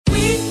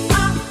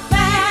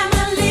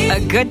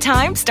good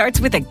time starts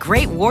with a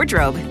great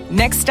wardrobe.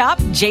 Next stop,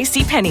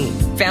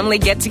 JCPenney. Family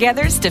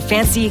get-togethers to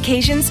fancy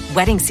occasions,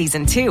 wedding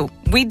season too.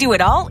 We do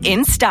it all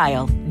in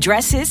style.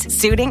 Dresses,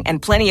 suiting,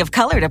 and plenty of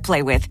color to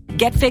play with.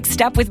 Get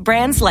fixed up with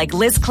brands like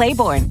Liz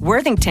Claiborne,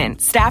 Worthington,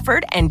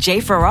 Stafford, and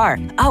J. Farrar.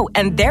 Oh,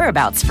 and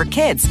Thereabouts for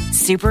kids.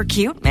 Super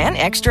cute and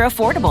extra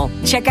affordable.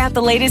 Check out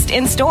the latest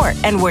in-store,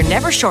 and we're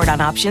never short on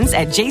options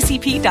at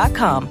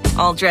jcp.com.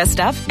 All dressed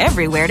up,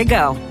 everywhere to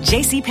go.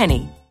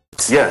 JCPenney.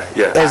 Yeah.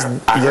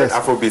 I heard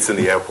Afrobeats in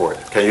the airport.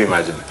 Can you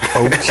imagine?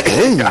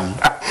 Okay.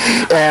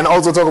 And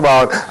also talk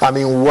about,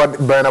 what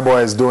Burna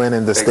Boy is doing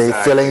in the state,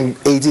 filling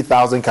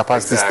 80,000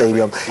 capacity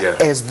stadium. Yeah.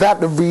 Is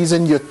that the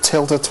reason you're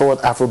tilted toward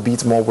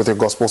Afrobeats more with your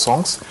gospel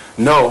songs?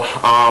 No.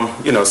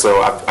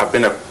 So I've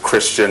been a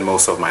Christian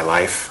most of my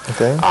life.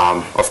 Okay.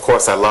 Of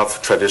course, I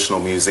love traditional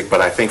music,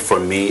 but I think for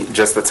me,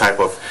 just the type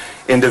of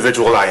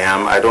individual I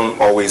am, I don't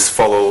always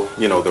follow,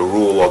 the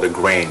rule or the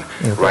grain,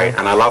 right?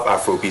 And I love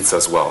Afrobeats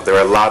as well. There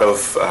are a lot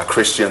of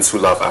Christians who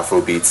love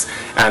Afrobeats,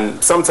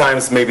 and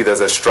sometimes maybe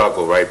there's a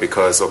struggle, right?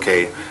 Because,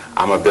 okay,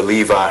 I'm a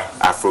believer,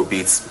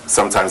 Afrobeats,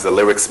 sometimes the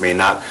lyrics may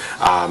not,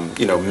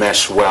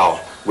 mesh well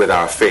with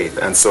our faith.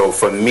 And so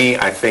for me,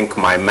 I think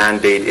my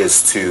mandate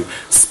is to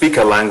speak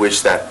a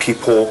language that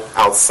people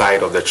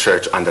outside of the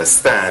church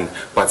understand,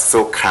 but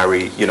still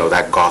carry,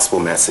 that gospel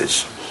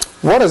message.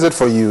 What is it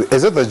for you?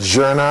 Is it the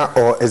genre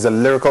or is the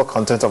lyrical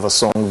content of a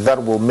song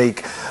that will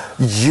make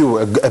you,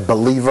 a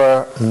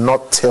believer,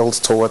 not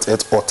tilt towards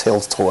it or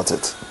tilt towards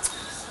it?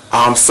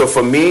 So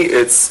for me,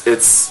 it's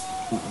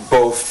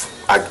both.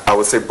 I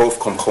would say both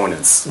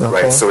components,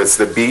 right? So it's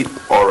the beat,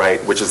 all right,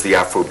 which is the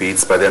Afro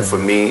beats, but then for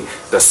me,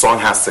 the song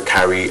has to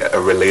carry a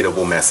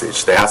relatable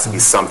message. There has to be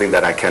something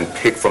that I can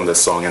pick from the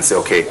song and say,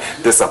 okay,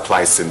 this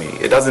applies to me.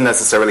 It doesn't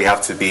necessarily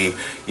have to be,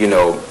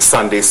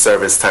 Sunday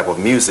service type of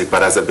music,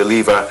 but as a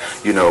believer,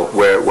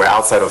 we're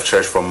outside of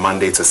church from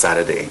Monday to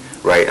Saturday,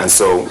 right? And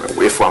so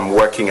if I'm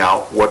working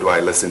out, what do I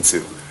listen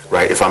to?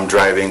 Right? If I'm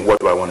driving,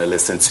 what do I want to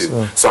listen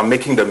to? So I'm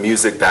making the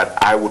music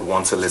that I would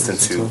want to listen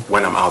to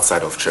when I'm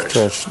outside of church.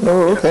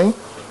 Oh, okay. Yeah.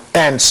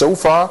 And so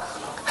far,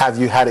 have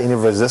you had any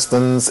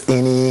resistance,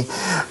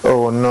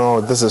 oh no,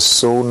 this is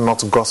so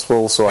not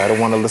gospel, so I don't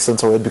want to listen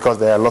to it, because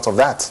there are a lot of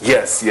that?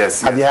 Yes.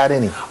 Have you had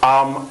any?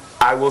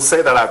 I will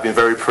say that I've been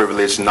very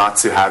privileged not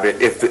to have it.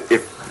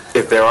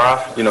 If there are,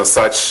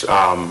 such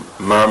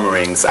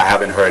murmurings, I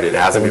haven't heard it.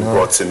 It hasn't been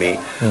brought to me.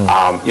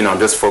 I'm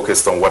just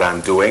focused on what I'm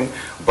doing.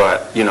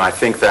 But, I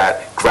think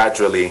that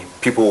gradually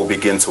people will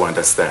begin to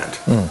understand.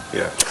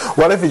 Yeah.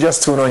 Well, if you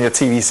just tune on your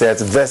TV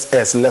sets, this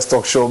is Let's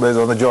Talk Showbiz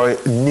on the Joy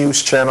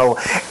News Channel.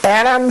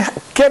 And I'm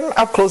getting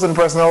up close and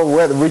personal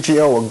with Richie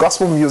O, a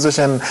gospel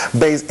musician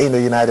based in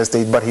the United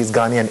States, but he's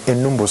Ghanaian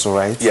in Numbuso,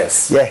 right?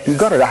 Yes. Yeah, he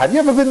got it. Have you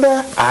ever been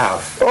there? I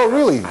have. Oh,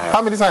 really?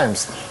 How many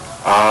times?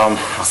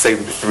 I'll say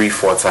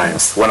 3-4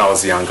 times when I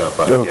was younger.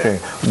 But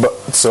okay. Yeah.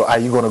 But so are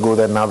you going to go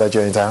there now that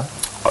you're in town?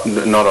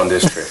 Not on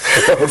this trip.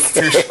 It's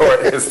too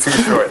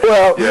short.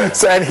 Well,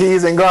 so, and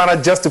he's in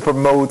Ghana just to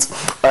promote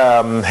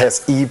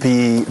his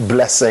EP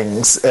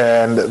Blessings,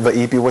 and the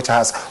EP, which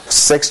has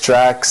 6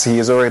 tracks. He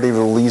has already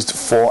released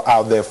 4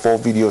 out there, 4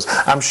 videos.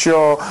 I'm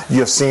sure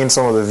you've seen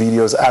some of the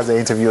videos as the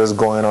interview is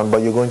going on,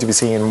 but you're going to be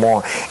seeing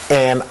more.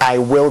 And I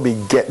will be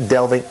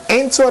delving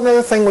into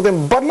another thing with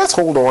him. But let's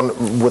hold on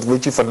with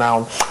Richie for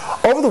now.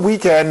 Over the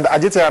weekend,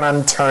 Adjei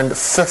Annan turned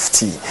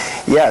 50.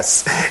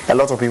 Yes, a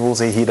lot of people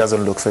say he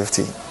doesn't look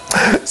 50.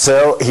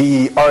 So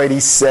he already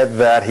said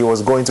that he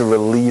was going to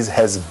release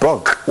his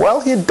book. Well,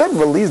 he did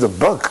release the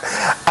book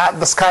at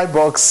the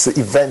Skybox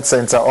Event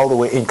Center all the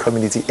way in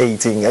Community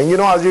 18.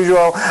 And as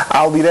usual,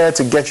 I'll be there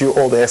to get you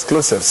all the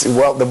exclusives.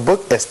 Well, the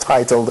book is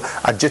titled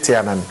Adjei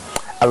Annan,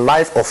 A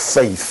Life of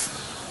Faith,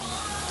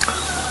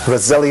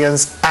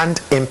 Resilience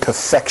and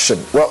Imperfection.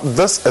 Well,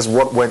 this is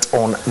what went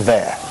on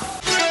there.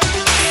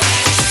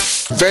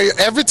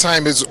 Every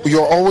time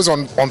you're always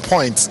on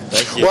point.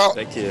 Thank you. Well,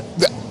 thank you.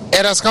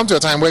 It has come to a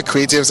time where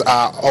creatives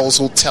are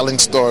also telling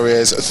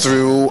stories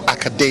through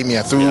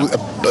academia, through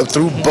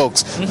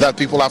books that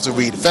people have to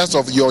read. First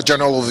off, your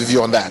general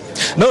overview on that.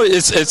 No,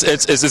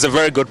 it's a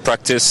very good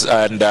practice,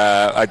 and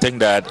I think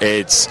that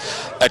it's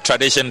a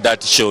tradition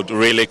that should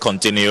really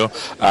continue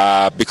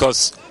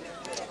because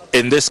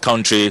in this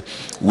country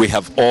we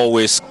have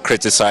always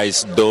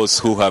criticized those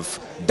who have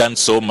done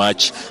so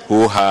much,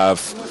 who have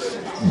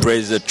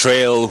blazed the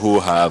trail, who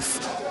have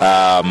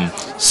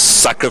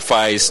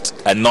sacrificed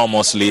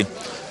enormously.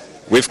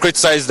 We've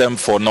criticized them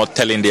for not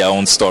telling their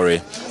own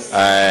story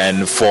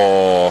and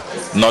for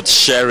not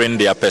sharing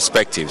their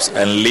perspectives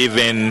and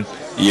leaving,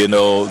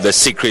 the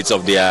secrets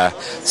of their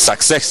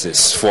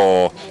successes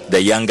for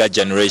the younger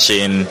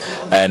generation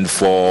and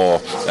for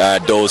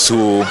those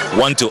who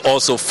want to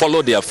also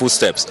follow their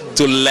footsteps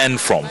to learn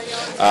from.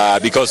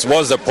 Because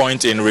what's the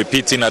point in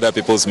repeating other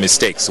people's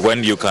mistakes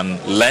when you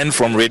can learn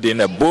from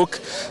reading a book,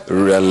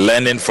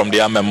 learning from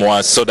their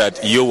memoirs, so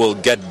that you will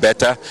get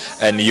better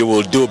and you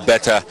will do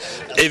better.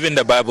 Even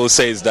the Bible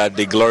says that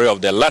the glory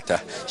of the latter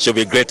should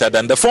be greater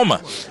than the former.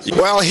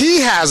 Well, he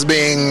has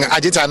been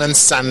Agyete Anan's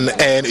son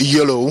and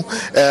YOLO,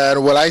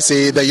 well, I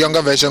say the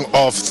younger version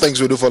of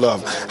Things We Do for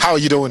Love. How are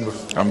you doing, bro?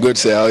 I'm good,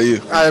 sir. How are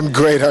you? I'm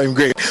great.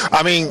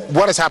 I mean,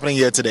 what is happening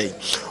here today?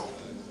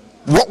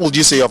 What would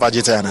you say of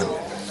Agyete Anan?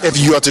 If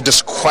you are to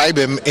describe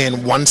him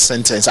in one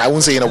sentence, I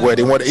won't say in a word.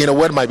 In a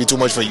word might be too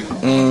much for you.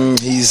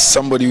 He's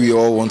somebody we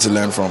all want to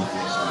learn from.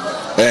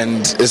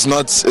 And it's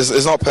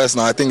not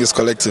personal. I think it's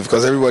collective,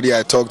 because everybody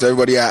I talk to,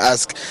 everybody I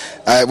ask,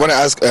 I want to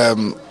ask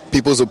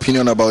people's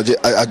opinion about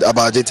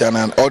Agyete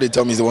Anan, all they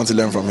tell me is they want to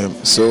learn from him.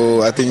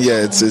 So I think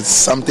it's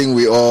something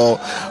we're all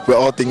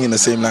thinking the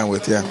same line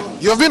with. Yeah.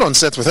 You have been on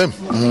set with him.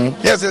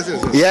 Mm-hmm. Yes.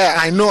 Yeah,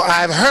 I know.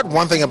 I've heard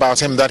one thing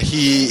about him, that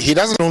he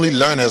doesn't only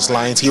learn his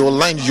lines, he will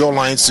learn your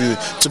lines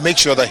to make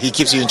sure that he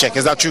keeps you in check.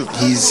 Is that true?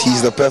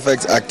 He's the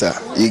perfect actor.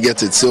 You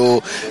get it. So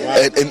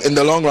in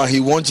the long run, he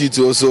wants you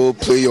to also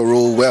play your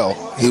role well.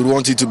 He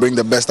wants you to bring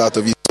the best out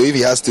of you. So if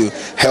he has to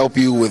help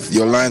you with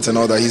your lines and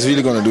all that, he's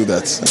really going to do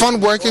that. Fun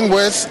working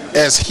with?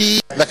 Is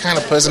he the kind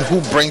of person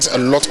who brings a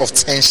lot of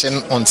tension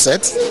on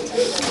set?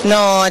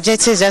 No,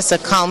 Agyete is just a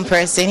calm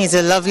person. He's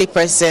a lovely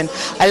person.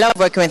 I love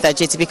working with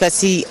Agyete because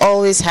he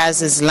always has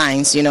his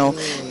lines,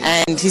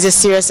 and he's a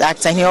serious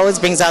actor, and he always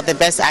brings out the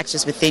best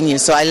actors within you.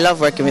 So I love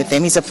working with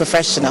him. He's a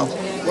professional.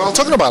 Well,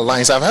 talking about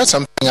lines, I've heard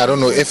something, I don't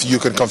know if you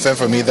can confirm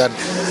for me, that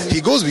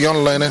he goes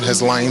beyond learning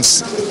his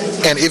lines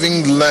and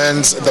even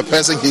learns the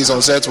person he's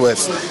on set with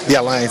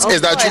their lines.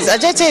 Is that true?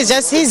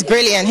 Agyete he's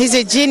brilliant. He's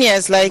a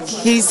genius. Like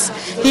he's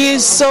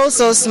so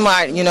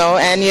smart,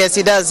 and yes,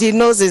 he does. He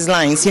knows his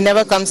lines. He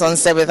never comes on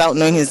set without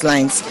knowing his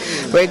lines.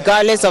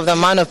 Regardless of the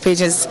amount of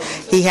pages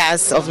he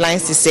has of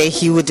lines to say,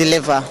 he will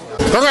deliver.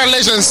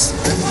 Congratulations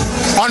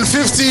on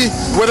 50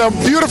 with a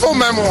beautiful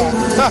memoir.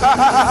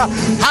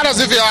 How does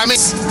it feel? I mean,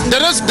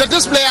 did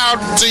this play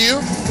out to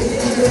you?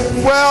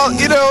 Well,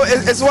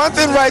 it's one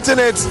thing writing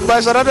it, but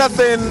it's another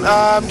thing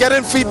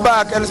getting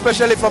feedback, and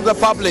especially from the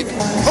public.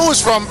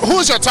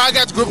 Who's your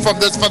target group for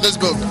this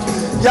book?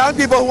 Young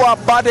people who are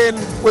budding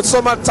with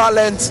so much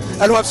talent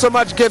and who have so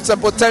much gifts and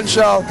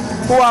potential,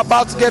 who are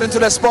about to get into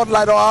the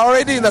spotlight or are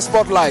already in the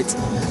spotlight,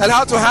 and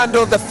how to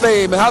handle the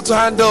fame and how to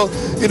handle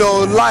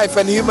life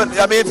and human.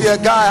 I mean, if you're a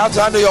guy, how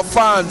to handle your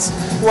fans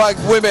who are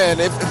women,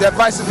 if they're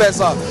vice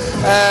versa,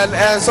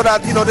 and so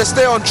that they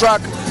stay on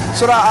track,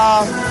 so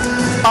that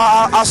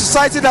our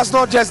society does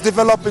not just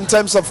develop in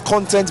terms of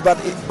content but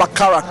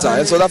character.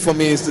 And so that for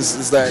me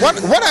is that.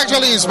 What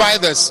actually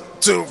inspired this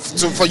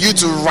for you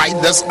to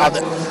write this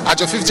at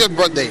your 50th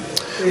birthday?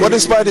 What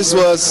inspired this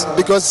was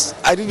because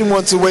I didn't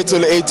want to wait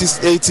till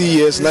 80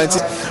 years, 90,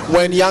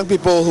 when young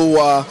people who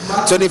are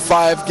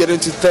 25 get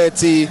into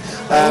 30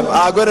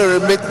 are going to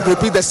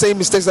repeat the same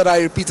mistakes that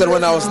I repeated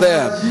when I was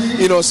there.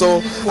 So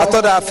I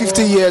thought that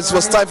 50 years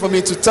was time for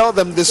me to tell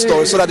them this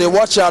story, so that they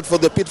watch out for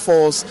the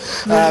pitfalls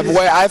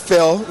where I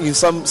fell in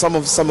some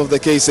of the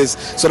cases,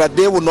 so that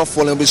they will not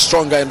fall and be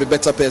stronger and be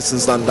better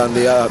persons than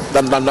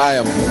I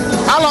am.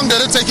 How long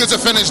did it take you to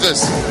finish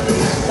this?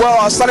 Well,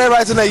 I started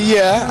writing a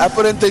year. I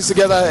put in things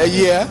together a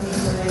year,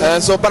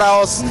 and so. But I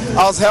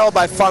was held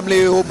by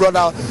family who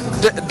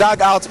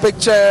dug out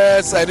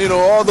pictures and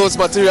all those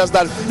materials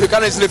that you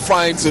can't easily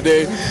find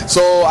today.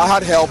 So I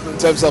had help in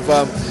terms of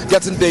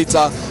getting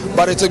data,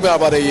 but it took me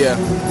about a year.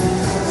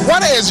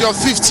 What is your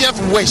 50th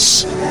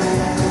wish?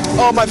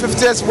 Oh, my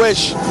 50th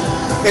wish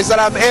is that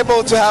I'm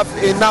able to have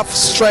enough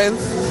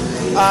strength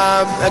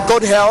and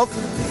good health,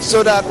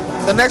 so that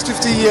the next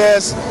 50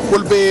 years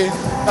will be,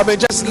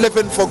 just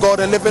living for God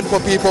and living for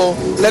people,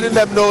 letting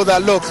them know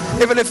that, look,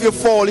 even if you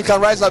fall, you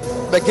can rise up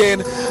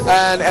again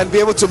and be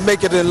able to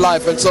make it in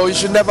life. And so you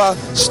should never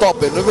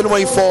stop it. Even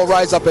when you fall,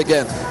 rise up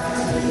again.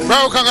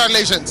 Well,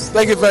 congratulations.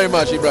 Thank you very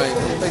much, Ibrahim.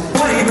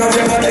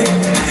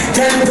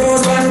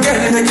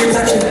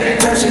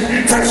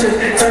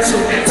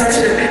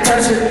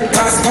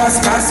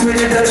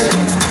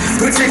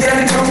 Put your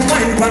girl come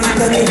wine pon the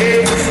body.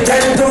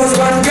 10 toes,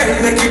 one girl,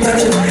 make it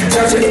touch it,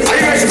 touch it. Are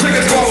you ready to take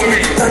this ball with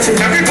me? Touch it.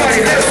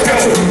 Everybody, let's go.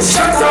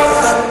 Shut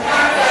up.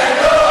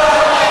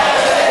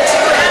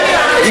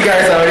 You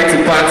guys are ready to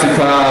party,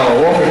 pal.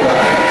 Walk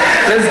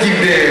back. Let's give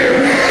them.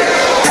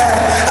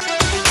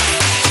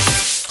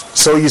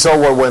 So you saw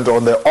what went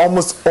on there.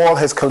 Almost all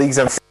his colleagues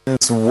and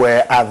friends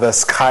were at the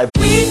Sky.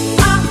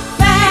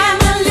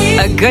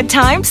 A good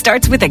time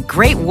starts with a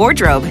great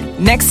wardrobe.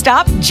 Next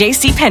stop,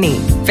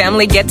 JCPenney.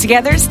 Family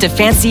get-togethers to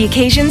fancy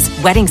occasions,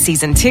 wedding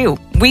season 2.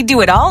 We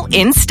do it all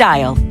in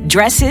style.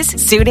 Dresses,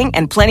 suiting,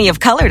 and plenty of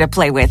color to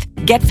play with.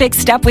 Get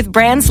fixed up with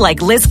brands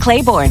like Liz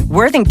Claiborne,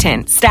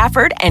 Worthington,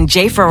 Stafford, and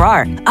J.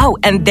 Farrar. Oh,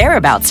 and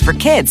Thereabouts for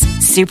kids.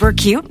 Super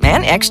cute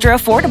and extra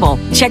affordable.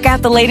 Check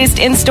out the latest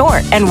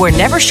in-store, and we're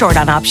never short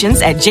on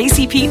options at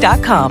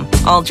jcp.com.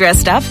 All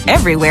dressed up,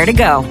 everywhere to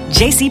go.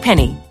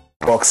 JCPenney.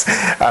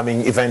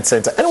 Event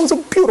center, and it was a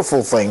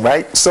beautiful thing,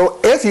 right?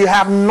 So if you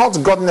have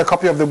not gotten a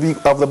copy of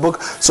the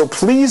book, so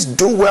please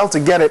do well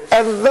to get it,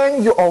 and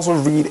then you also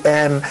read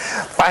and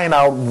find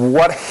out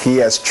what he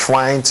is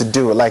trying to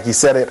do. Like he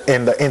said it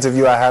in the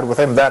interview I had with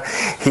him, that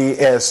he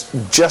is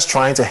just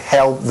trying to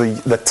help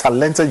the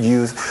talented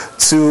youth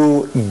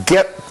to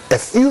get a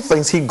few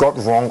things he got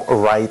wrong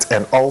right,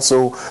 and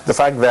also the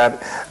fact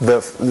that the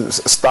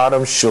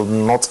stardom should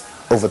not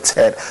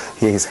overtake.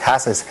 He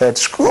has his head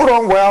screwed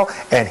on well,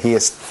 and he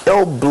is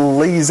still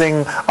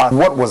blazing.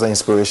 What was the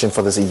inspiration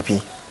for this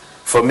EP?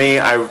 For me,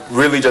 I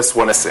really just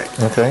want to sing.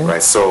 Okay.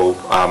 Right. So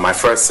my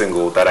first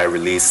single that I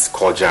released,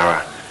 called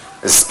Jara,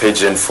 is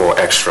pidgin for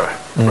extra.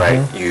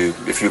 Right.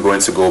 If you're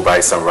going to go buy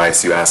some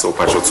rice, you ask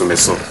Opacho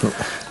Tumiso.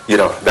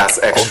 That's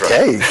extra.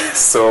 Okay.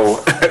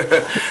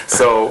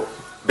 So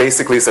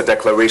basically, it's a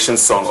declaration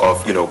song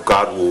of,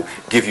 God will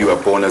give you a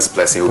bonus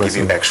blessing. He will give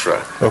you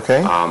extra.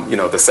 Okay.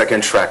 The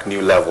second track,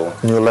 New Level.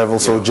 New Level.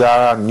 So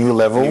Jara, New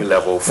Level. New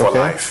Level for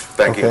life.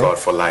 Thanking God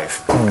for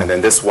life. And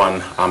then this one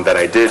that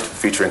I did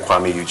featuring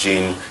Kwame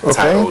Eugene,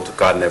 titled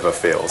God Never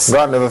Fails.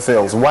 God Never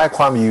Fails. Why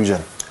Kwame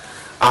Eugene?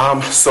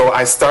 So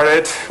I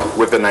started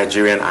with the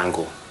Nigerian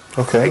angle.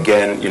 Okay.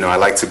 Again, I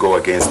like to go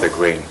against the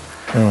grain.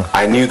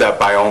 I knew that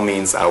by all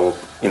means I will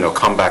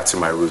come back to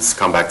my roots,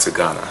 come back to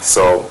Ghana.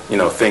 So,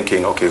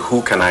 thinking, okay,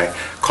 who can I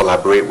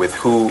collaborate with?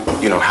 Who,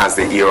 has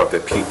the ear of the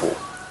people,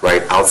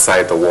 right,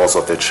 outside the walls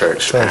of the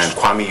church? And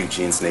Kwame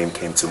Eugene's name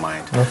came to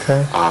mind.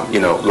 Okay.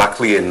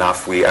 Luckily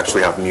enough, we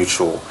actually have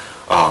mutual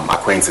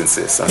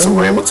acquaintances, and so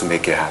we're able to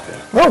make it happen.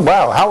 Oh,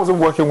 wow. How was it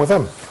working with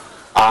him?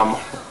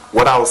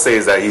 What I will say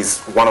is that he's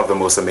one of the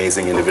most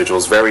amazing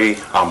individuals, very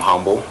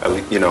humble.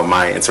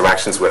 My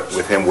interactions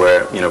with him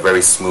were,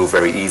 very smooth,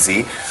 very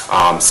easy.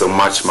 So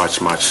much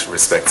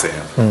respect to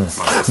him.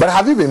 But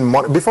have you been,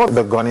 before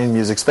the Ghanaian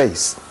music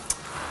space?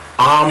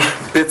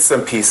 Bits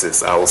and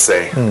pieces, I will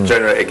say.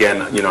 Generally,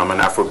 again, I'm an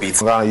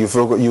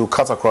Afrobeat. You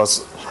cut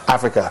across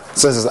Africa,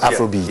 so this is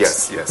Afrobeat.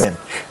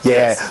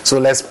 Yes. So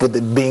let's put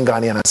the being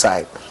Ghanaian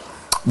aside.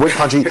 Which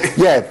country?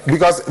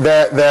 Because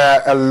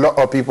there are a lot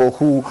of people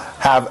who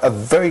have a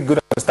very good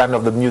understanding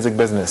of the music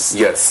business.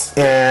 Yes.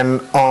 And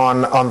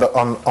on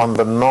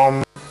the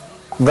norm,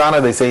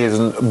 Ghana, they say,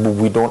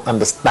 we don't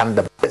understand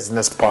the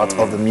business part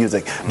of the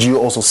music. Do you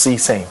also see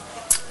same?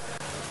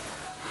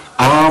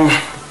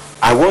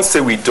 I won't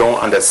say we don't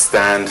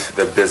understand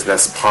the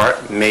business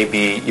part.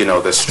 Maybe,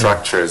 the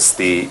structures,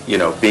 being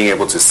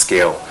able to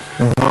scale.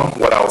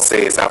 What I would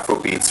say is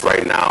Afrobeats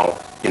right now,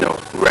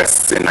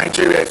 rests in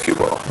Nigeria, if you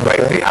will, right?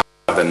 They have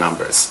the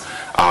numbers.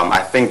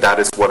 I think that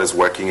is what is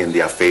working in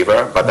their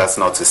favor, but that's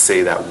not to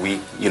say that we,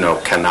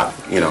 cannot,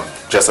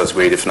 just as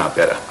great, if not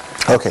better.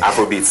 Okay.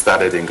 Afrobeat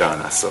started in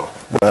Ghana, so.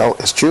 Well,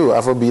 it's true.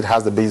 Afrobeat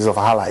has the basis of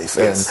High Life,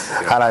 and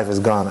High Life is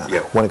Ghana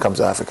when it comes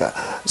to Africa.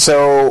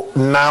 So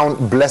now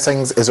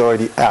Blessings is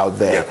already out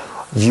there.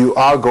 You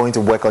are going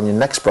to work on your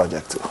next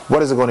project.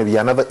 What is it going to be?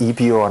 Another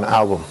EP or an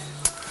album?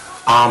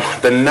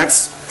 The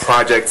next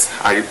project,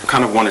 I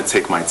kind of want to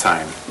take my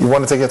time. You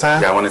want to take your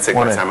time? Yeah, I want to take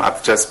my time.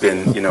 I've just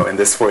been, in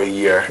this for a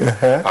year,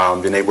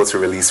 been able to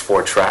release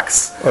 4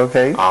 tracks.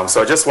 Okay.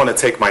 So I just want to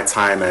take my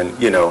time and,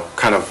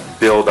 kind of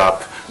build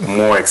up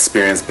more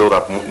experience, build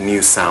up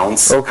new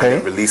sounds,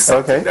 and release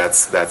something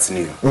that's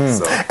new.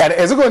 So. And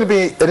is it going to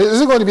be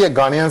a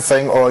Ghanaian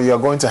thing, or you're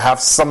going to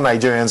have some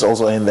Nigerians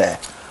also in there?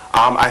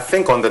 I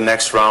think on the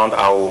next round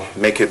I'll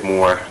make it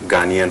more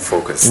Ghanaian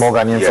focused. More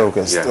Ghanaian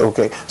focused. Yeah.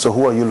 Okay. So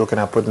who are you looking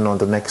at putting on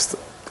the next?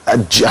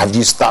 Have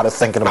you started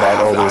thinking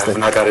about all those things?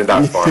 I've not gotten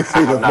that far.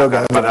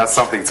 But that's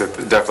something to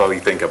definitely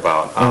think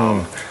about.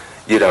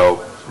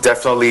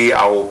 Definitely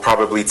I will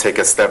probably take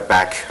a step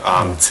back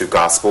to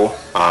gospel.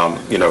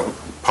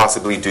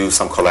 Possibly do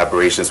some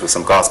collaborations with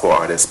some gospel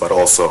artists, but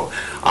also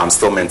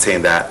still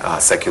maintain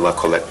that secular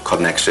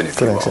connection,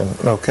 if you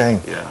will. Okay.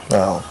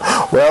 Yeah.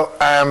 Well,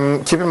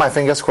 I'm keeping my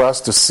fingers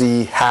crossed to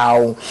see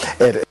how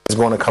it is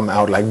going to come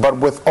out like. But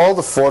with all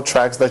the 4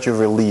 tracks that you've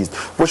released,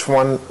 which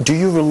one do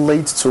you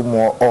relate to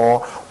more,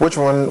 or which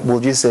one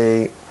would you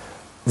say,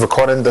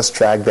 recording this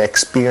track, the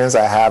experience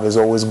I have is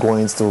always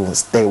going to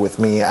stay with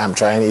me? I'm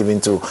trying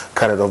even to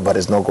cut it off, but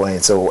it's not going.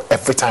 So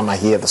every time I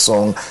hear the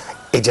song,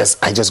 I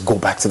just go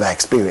back to that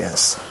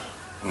experience.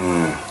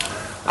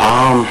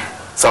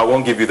 So I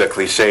won't give you the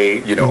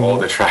cliche, all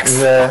the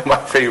tracks are my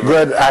favorite.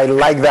 Good, I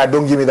like that.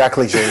 Don't give me that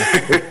cliche.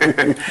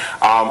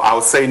 I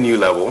would say New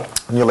Level.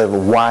 New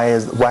Level.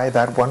 Why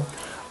that one?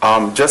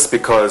 Just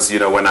because,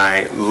 when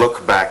I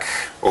look back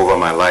over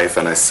my life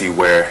and I see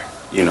where,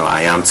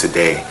 I am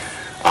today,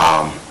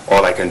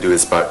 all I can do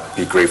is but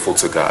be grateful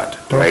to God,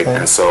 right?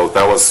 And so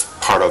that was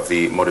part of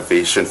the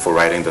motivation for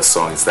writing the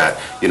song, is that,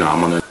 you know, I'm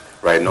gonna,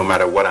 right, no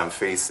matter what I'm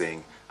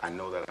facing, I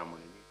know that I'm gonna.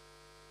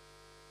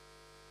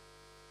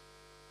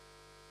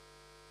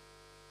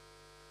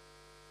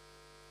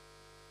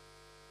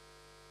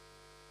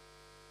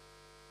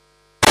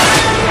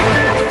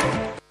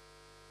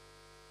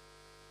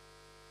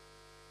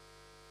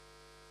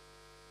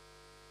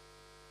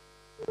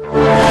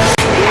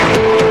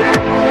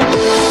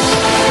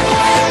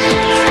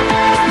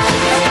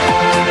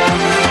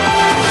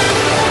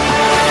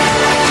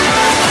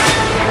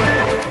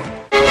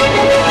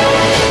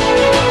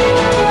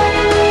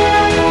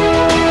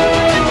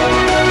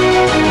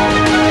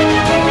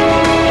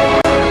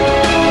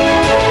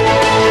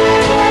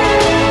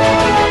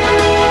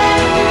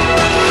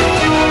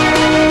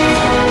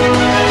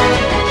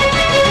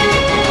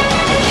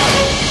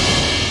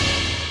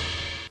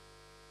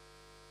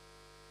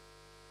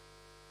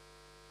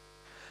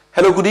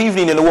 Hello, good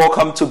evening and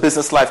welcome to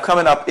Business Live.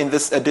 Coming up in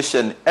this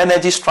edition,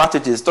 energy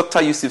strategist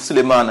Dr. Yusuf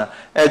Suleiman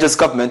urges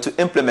government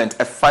to implement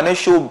a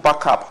financial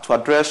backup to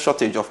address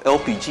shortage of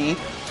LPG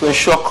to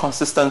ensure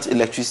consistent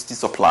electricity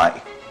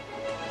supply.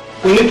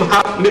 We need to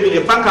have maybe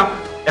a backup,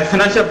 a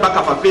financial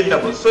backup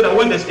available so that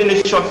when there's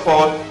any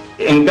shortfall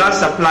in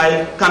gas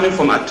supply coming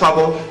from our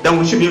trouble, then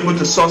we should be able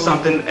to source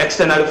something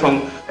externally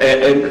from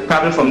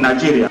probably from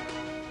Nigeria.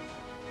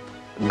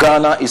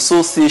 Ghana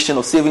Association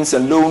of Savings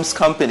and Loans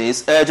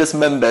Companies urges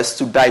members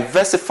to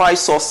diversify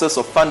sources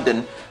of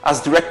funding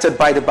as directed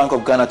by the Bank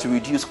of Ghana to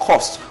reduce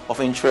costs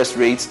of interest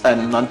rates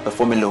and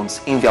non-performing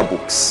loans in their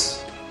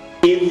books.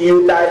 If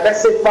you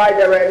diversify,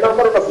 there are a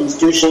number of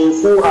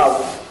institutions who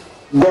have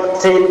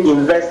gotten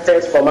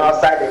investors from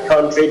outside the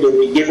country. They'll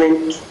be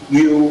giving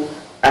you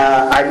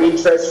an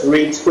interest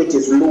rate which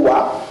is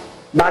lower,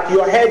 but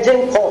your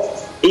hedging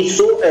cost is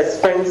so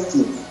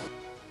expensive.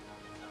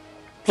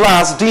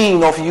 Plus,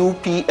 Dean of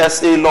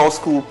UPSA Law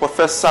School,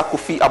 Professor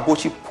Kofi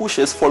Abochi,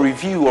 pushes for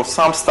review of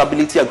some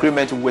stability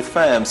agreement with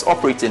firms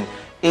operating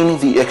in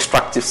the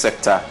extractive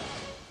sector.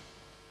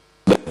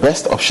 The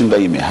best option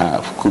that you may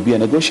have could be a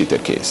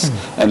negotiated case.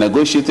 A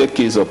negotiated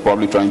case of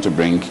probably trying to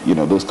bring,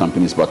 those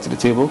companies back to the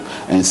table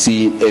and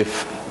see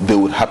if they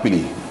would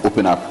happily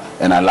open up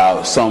and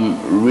allow some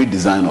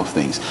redesign of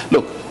things.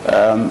 Look,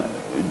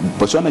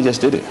 Botswana just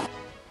did it.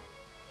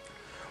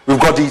 We've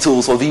got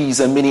details of these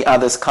and many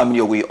others coming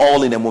your way,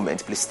 all in a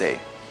moment. Please stay.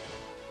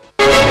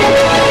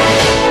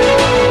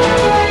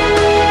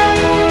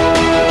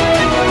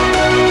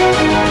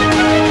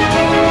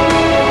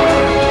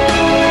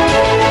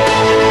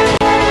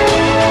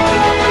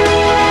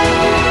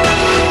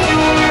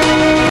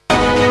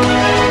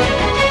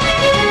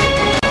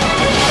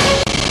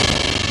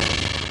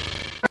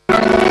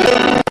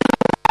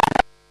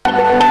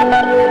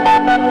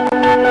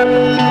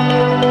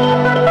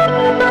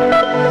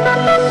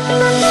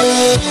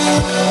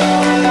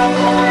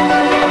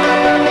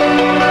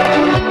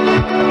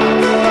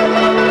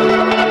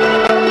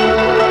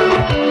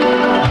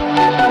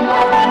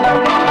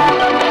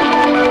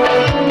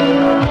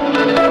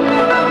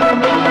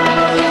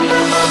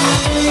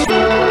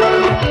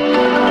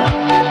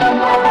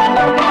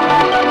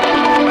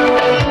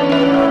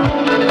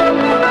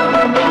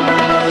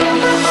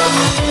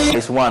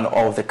 One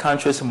of the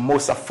countries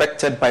most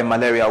affected by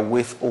malaria,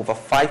 with over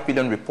 5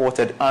 billion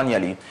reported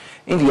annually.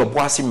 In the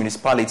Obuasi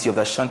municipality of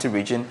the Ashanti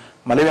region,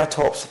 malaria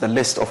tops the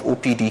list of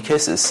OPD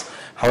cases.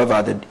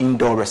 However, the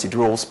indoor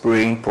residual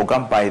spraying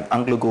program by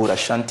Anglo Gold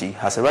Ashanti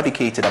has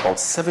eradicated about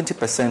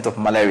 70% of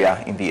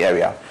malaria in the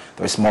area.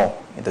 There is more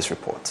in this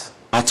report.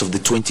 Part of the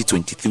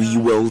 2023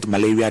 World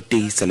Malaria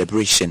Day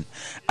celebration,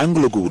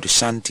 Anglo Gold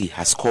Ashanti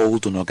has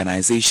called on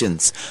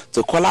organizations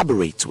to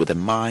collaborate with the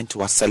mind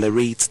to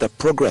accelerate the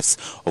progress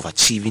of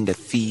achieving the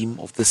theme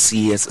of this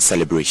year's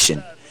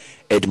celebration.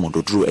 Edmond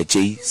Odru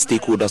Ejay,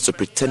 stakeholder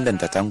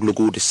superintendent at Anglo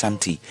Gold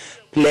Ashanti,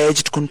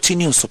 pledged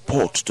continued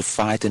support to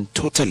fight and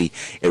totally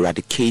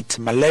eradicate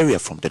malaria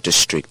from the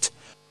district.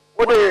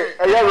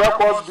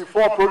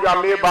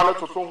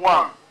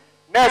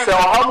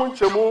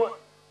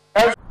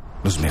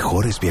 Los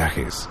mejores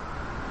viajes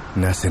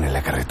nacen en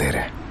la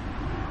carretera,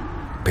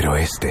 pero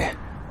este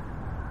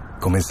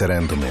comenzará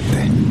en tu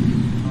mente.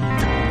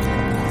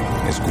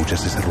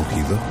 ¿Escuchas ese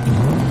rugido?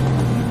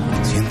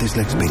 ¿Sientes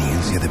la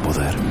experiencia de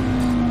poder?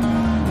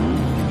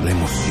 ¿La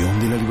emoción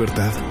de la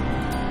libertad?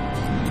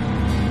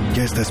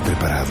 Ya estás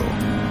preparado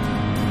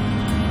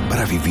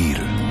para vivir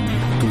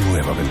tu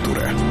nueva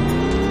aventura.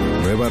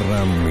 Nueva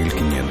RAM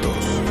 1500,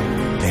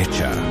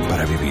 hecha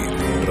para vivir.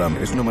 RAM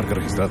es una marca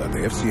registrada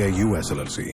de FCI US LLC.